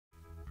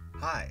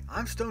Hi,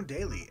 I'm Stone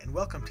Daily, and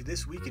welcome to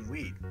This Week in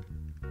Weed.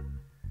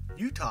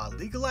 Utah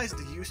legalized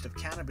the use of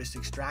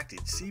cannabis-extracted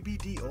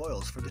CBD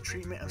oils for the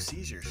treatment of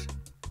seizures.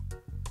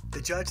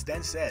 The judge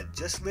then said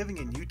just living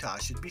in Utah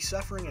should be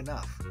suffering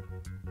enough.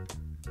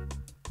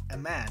 A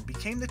man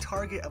became the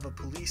target of a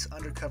police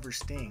undercover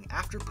sting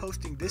after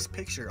posting this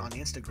picture on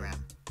Instagram.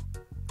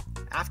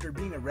 After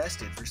being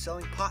arrested for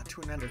selling pot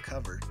to an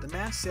undercover, the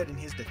man said in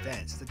his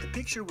defense that the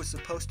picture was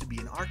supposed to be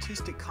an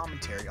artistic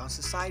commentary on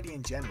society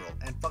in general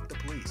and fuck the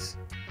police.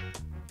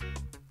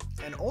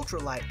 An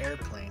ultralight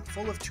airplane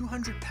full of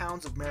 200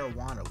 pounds of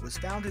marijuana was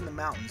found in the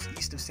mountains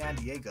east of San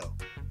Diego.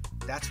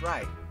 That's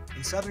right,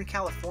 in Southern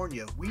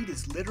California, weed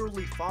is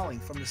literally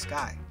falling from the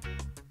sky.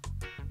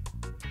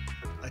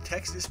 A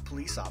Texas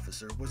police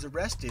officer was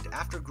arrested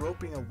after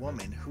groping a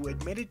woman who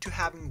admitted to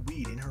having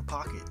weed in her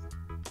pocket.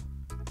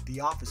 The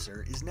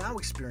officer is now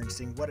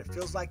experiencing what it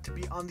feels like to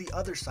be on the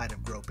other side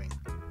of groping.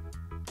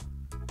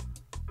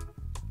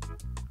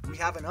 We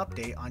have an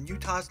update on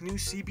Utah's new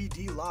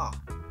CBD law.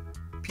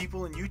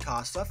 People in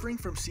Utah suffering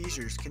from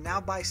seizures can now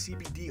buy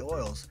CBD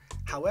oils.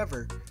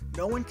 However,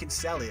 no one can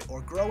sell it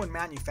or grow and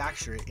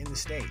manufacture it in the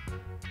state.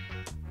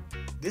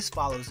 This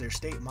follows their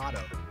state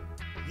motto,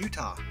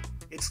 Utah,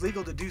 it's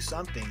legal to do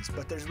some things,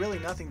 but there's really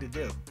nothing to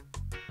do.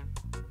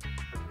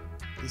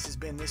 This has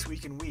been This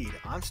Week in Weed.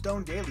 I'm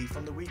Stone Daily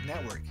from the Weed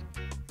Network.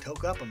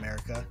 Toke up,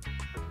 America.